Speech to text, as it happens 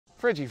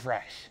Friggy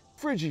Fresh,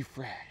 Friggy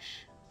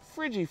Fresh,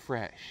 Friggy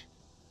Fresh,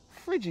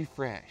 Friggy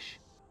Fresh.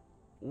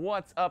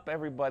 What's up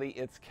everybody,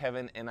 it's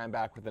Kevin and I'm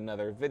back with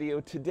another video.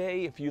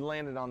 Today, if you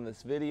landed on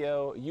this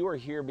video, you are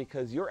here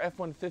because your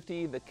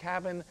F-150, the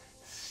cabin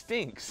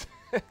stinks.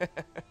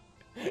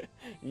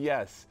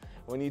 Yes,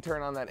 when you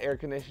turn on that air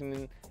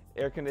conditioning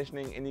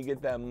and you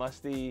get that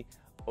musty,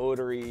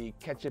 odory,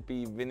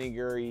 ketchupy,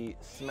 vinegary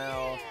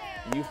smell,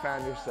 you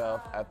found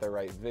yourself at the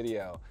right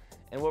video.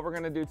 And what we're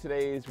gonna do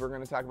today is we're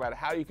gonna talk about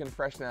how you can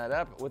freshen that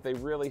up with a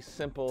really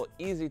simple,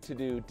 easy to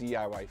do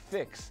DIY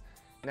fix.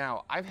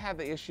 Now, I've had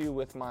the issue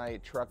with my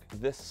truck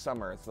this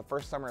summer. It's the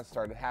first summer it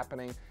started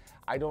happening.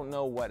 I don't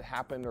know what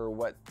happened or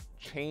what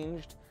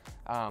changed,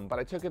 but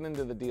I took it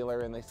into the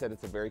dealer and they said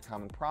it's a very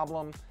common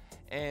problem.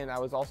 And I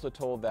was also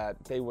told that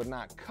they would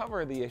not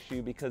cover the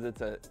issue because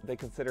they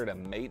consider it a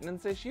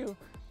maintenance issue.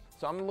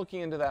 So I'm looking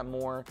into that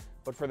more,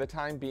 but for the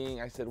time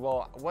being, I said,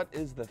 well, what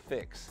is the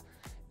fix?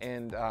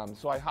 And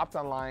so I hopped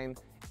online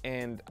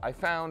and I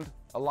found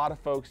a lot of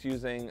folks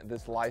using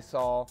this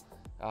Lysol.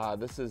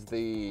 This is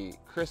the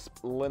crisp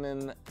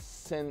linen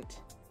scent,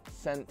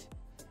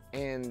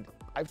 and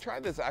I've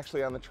tried this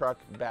actually on the truck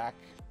back,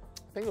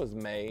 I think it was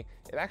May.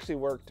 It actually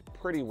worked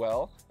pretty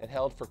well. It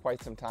held for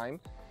quite some time.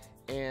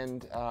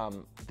 And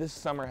this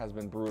summer has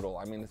been brutal.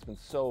 I mean, it's been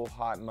so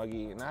hot and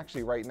muggy, and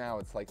actually right now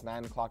it's like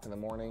 9 o'clock in the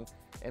morning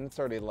and it's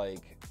already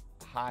like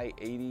high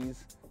 80s.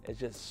 It's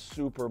just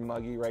super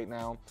muggy right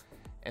now.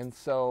 And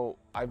so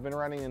I've been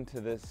running into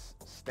this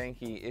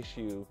stanky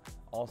issue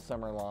all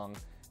summer long.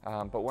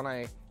 But when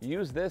I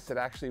used this, it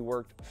actually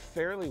worked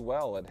fairly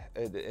well.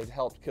 It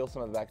helped kill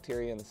some of the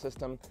bacteria in the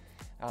system.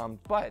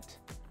 But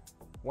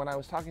when I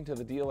was talking to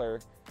the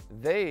dealer,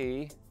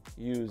 they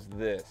use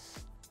this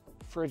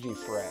Friggy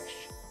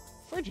Fresh.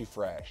 Friggy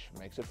Fresh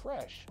makes it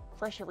fresh.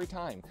 Fresh every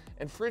time.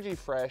 And Friggy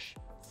Fresh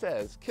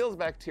says kills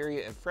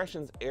bacteria and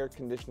freshens air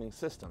conditioning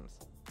systems.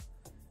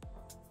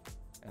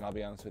 And I'll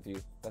be honest with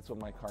you, that's what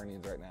my car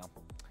needs right now.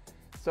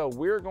 So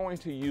we're going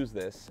to use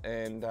this,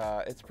 and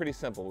it's pretty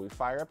simple. We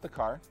fire up the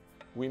car.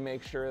 We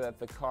make sure that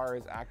the car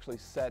is actually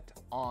set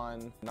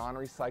on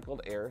non-recycled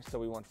air, so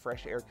we want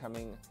fresh air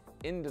coming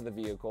into the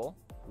vehicle.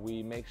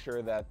 We make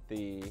sure that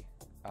the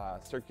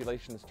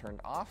circulation is turned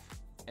off,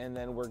 and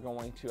then we're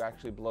going to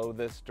actually blow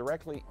this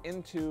directly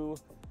into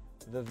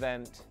the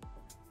vent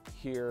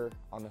here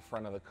on the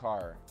front of the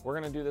car. We're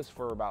gonna do this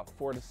for about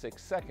 4 to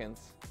 6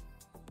 seconds.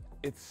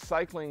 It's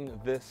cycling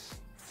this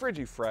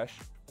Friggy Fresh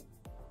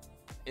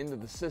into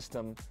the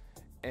system,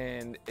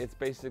 and it's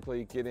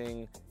basically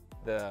getting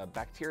the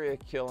bacteria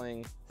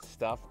killing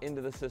stuff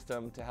into the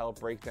system to help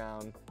break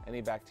down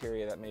any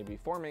bacteria that may be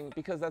forming,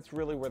 because that's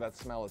really where that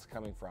smell is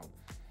coming from.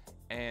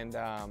 And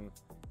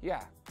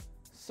yeah,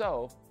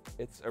 so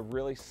it's a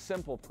really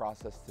simple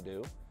process to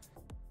do,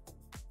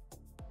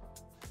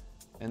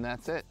 and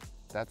that's it.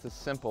 That's as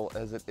simple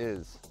as it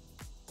is.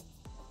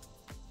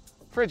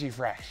 Friggy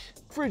Fresh,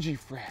 Friggy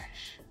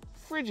Fresh,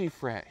 Friggy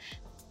Fresh,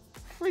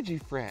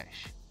 Friggy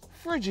Fresh,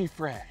 Friggy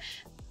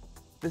Fresh.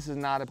 This is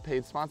not a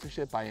paid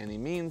sponsorship by any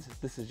means.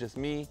 This is just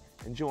me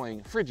enjoying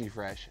Friggy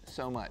Fresh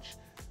so much.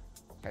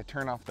 I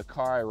turned off the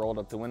car, I rolled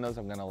up the windows,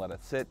 I'm gonna let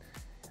it sit.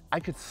 I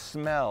could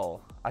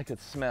smell the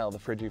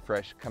Friggy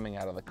Fresh coming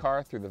out of the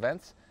car through the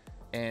vents,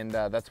 and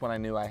that's when I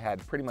knew I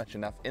had pretty much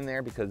enough in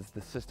there because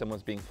the system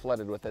was being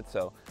flooded with it.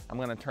 So I'm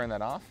gonna turn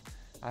that off.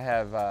 I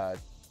have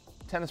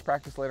tennis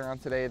practice later on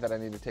today that I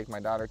need to take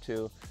my daughter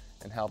to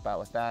and help out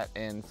with that.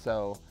 And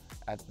so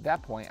at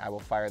that point, I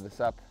will fire this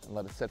up and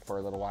let it sit for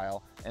a little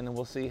while, and then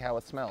we'll see how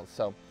it smells.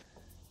 So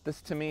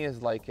this to me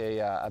is like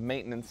a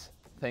maintenance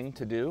thing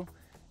to do.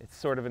 It's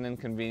sort of an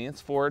inconvenience.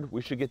 Ford,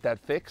 we should get that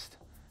fixed.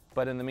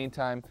 But in the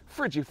meantime,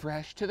 Friggy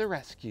Fresh to the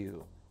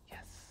rescue.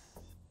 Yes.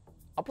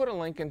 I'll put a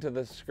link into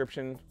the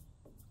description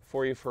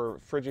for you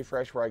for Friggy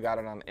Fresh where I got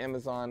it on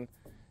Amazon.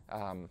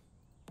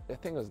 I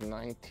think it was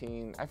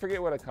 19, I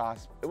forget what it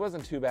cost. It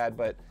wasn't too bad,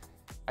 but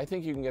I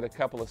think you can get a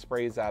couple of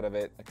sprays out of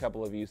it, a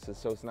couple of uses,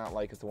 so it's not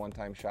like it's a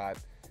one-time shot.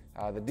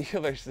 The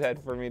dealer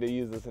said for me to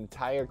use this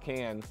entire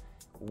can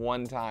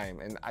one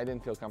time, and I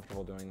didn't feel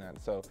comfortable doing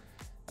that. So,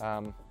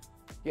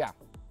 yeah.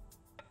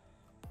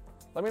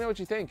 Let me know what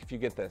you think if you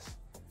get this.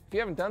 If you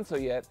haven't done so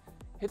yet,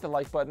 hit the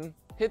like button,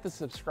 hit the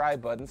subscribe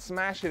button,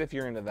 smash it if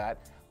you're into that.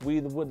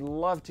 We would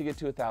love to get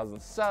to 1,000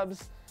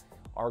 subs.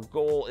 Our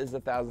goal is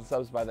 1,000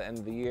 subs by the end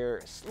of the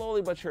year.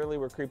 Slowly but surely,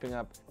 we're creeping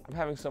up. I'm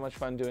having so much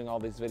fun doing all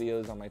these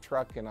videos on my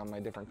truck and on my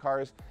different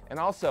cars. And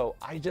also,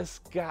 it's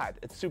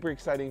a super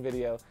exciting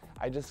video.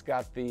 I just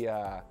got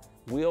the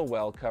wheel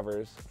well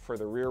covers for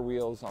the rear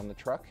wheels on the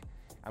truck.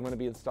 I'm gonna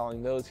be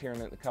installing those here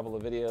in a couple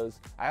of videos.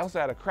 I also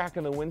had a crack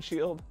in the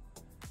windshield,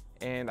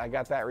 and I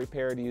got that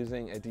repaired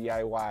using a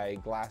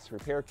DIY glass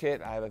repair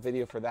kit. I have a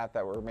video for that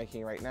we're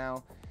making right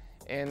now.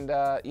 And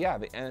yeah,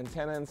 the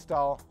antenna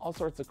install, all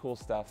sorts of cool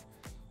stuff.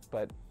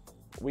 But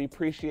we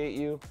appreciate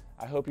you.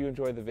 I hope you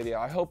enjoyed the video.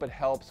 I hope it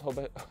helps. Hope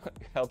it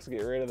helps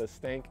get rid of the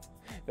stink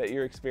that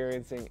you're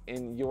experiencing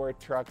in your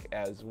truck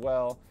as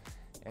well.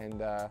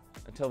 And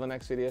until the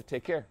next video,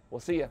 take care. We'll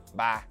see you.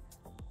 Bye.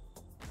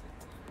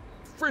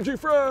 Friggy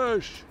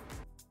Fresh!